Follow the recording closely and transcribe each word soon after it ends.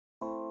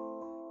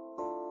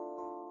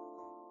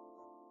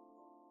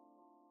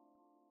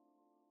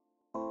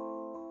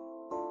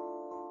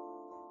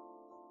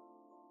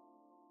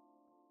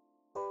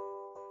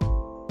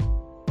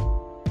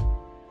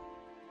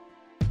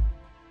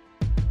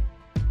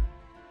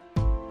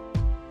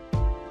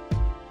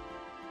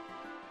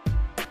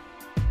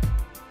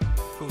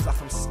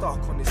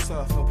stuck on this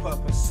earth, no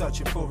purpose,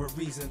 searching for a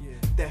reason.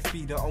 Death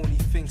be the only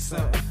thing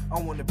certain. I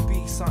wanna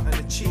be something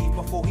achieved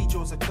before he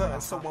draws a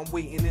curtain. So I'm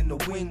waiting in the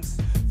wings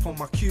for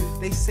my cue.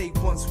 They say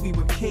once we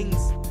were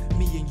kings,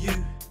 me and you.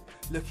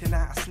 Looking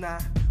at us now,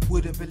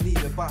 wouldn't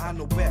believe it, but I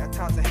know better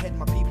times ahead.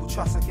 My people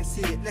trust, I can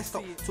see it. Let's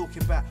stop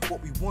talking about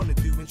what we wanna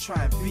do and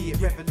try and be it.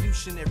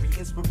 Revolutionary,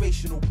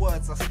 inspirational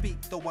words I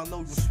speak, though I know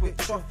you'll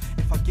switch off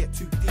if I get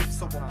too deep,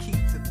 so I'll keep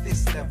to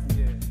this level.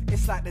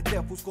 It's like the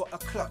devil's got a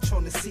clutch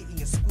on the city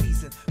and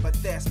squeezing, but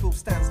there still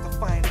stands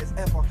defiant as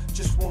ever.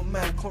 Just one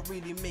man can't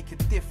really make a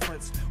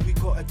difference. We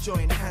gotta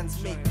join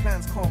hands, make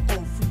plans, can't go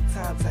through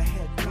times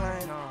ahead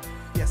blind.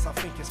 Yes, I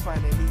think it's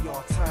finally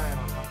our time.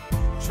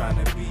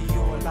 Trying to be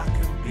all I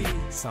can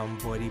be,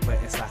 somebody, but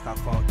it's like I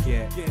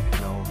can't get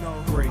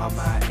no breaks. I'm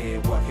out here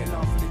working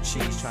off for the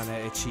cheese, trying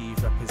to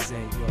achieve,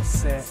 represent your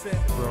set.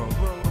 Bro,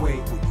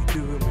 wait, what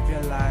you doing with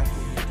your life?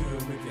 What you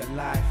doing with your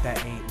life?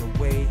 That ain't the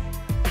way.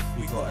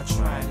 We gotta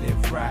try and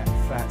live right,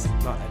 facts,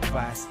 not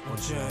advice, on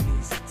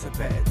journeys to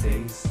better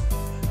days.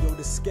 Yo,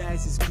 the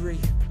skies is grey,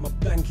 my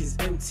bank is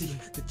empty.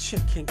 The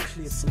check ain't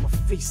clear, so my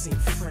face ain't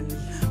friendly.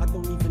 I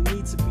don't even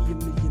need to be a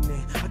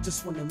millionaire, I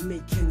just wanna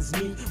make ends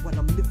meet while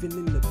I'm living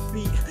in the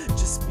beat.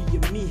 Just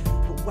being me,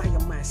 but why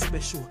am I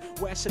special?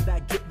 Why should I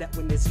get that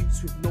when there's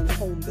youths with no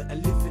home that are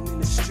living in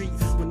the street?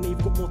 When they've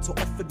got more to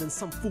offer than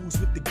some fools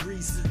with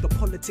degrees. The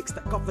politics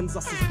that governs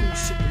us is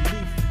bullshit,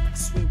 believe. I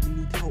swear we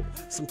need help,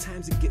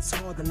 sometimes it gets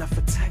hard and I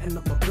have to tighten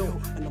up my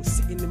belt. And I'm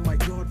sitting in my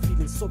yard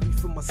feeling sorry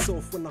for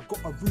myself when I got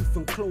a roof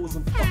and clothes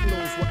and fuck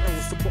knows what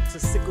else. A box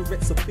of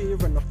cigarettes, a beer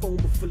and a phone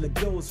book full of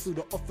girls. Through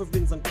the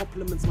offerings and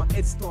compliments my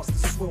head starts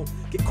to swell.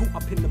 Get caught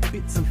up in the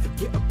bits and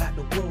forget about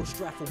the world.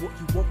 Strive for what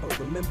you want but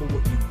remember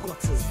what you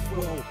got as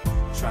well.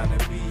 Trying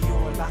to be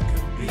all I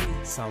can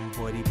be,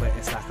 somebody, but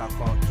it's like I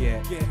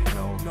can't get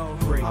no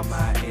breaks. I'm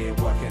out here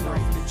working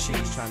off for the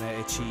cheese, trying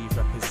to achieve,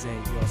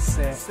 represent your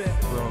set.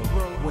 Bro,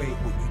 wait,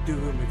 what you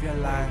doing with your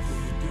life?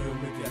 What you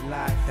doing with your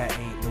life? That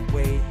ain't the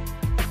way.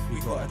 We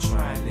gotta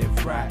try and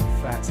live right,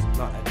 facts,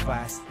 not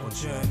advice, on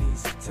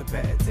journeys to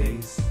better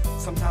days.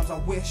 Sometimes I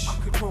wish I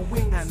could grow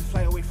wings and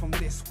fly away from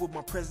this. Would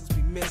my presence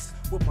be missed?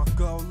 Would my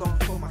girl long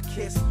for my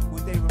kiss?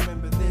 Would they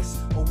remember this,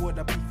 or would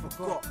I be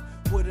forgot?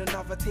 Would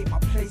another take my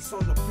place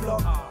on the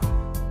block?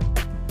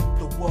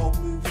 The world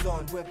moves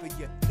on, whether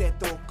you're dead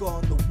or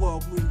gone, the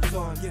world moves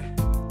on.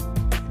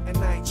 And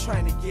I ain't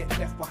trying to get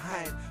left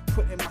behind,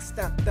 putting my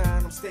stamp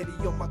down, I'm steady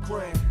on my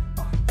grind.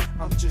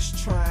 I'm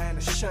just trying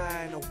to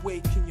shine,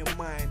 awaken your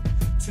mind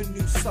to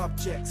new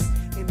subjects.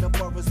 In the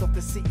boroughs of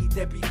the city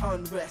there be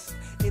unrest.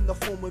 In the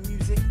form of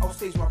music, I'll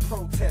stage my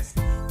protest.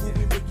 Will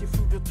we make it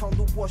through the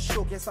tunnel? Was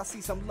sure. Guess I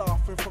see some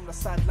laughing from the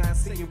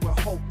sidelines saying we're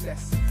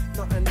hopeless.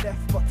 Nothing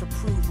left but to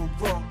prove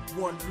we're wrong.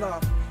 One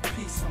love,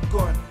 peace, I'm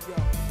gone.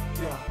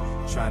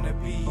 Trying to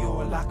be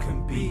all I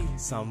can be,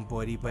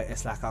 somebody, but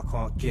it's like I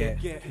can't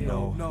get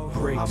no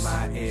breaks.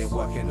 I'm out here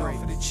working off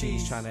for the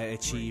cheese, trying to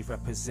achieve,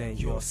 represent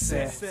your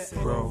set.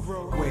 Bro,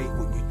 wait,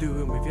 what you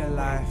doing with your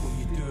life? What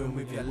you doing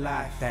with your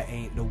life? That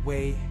ain't the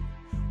way.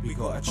 We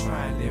gotta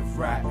try and live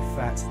right,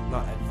 facts,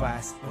 not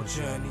advice, on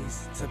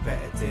journeys to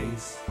better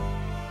days.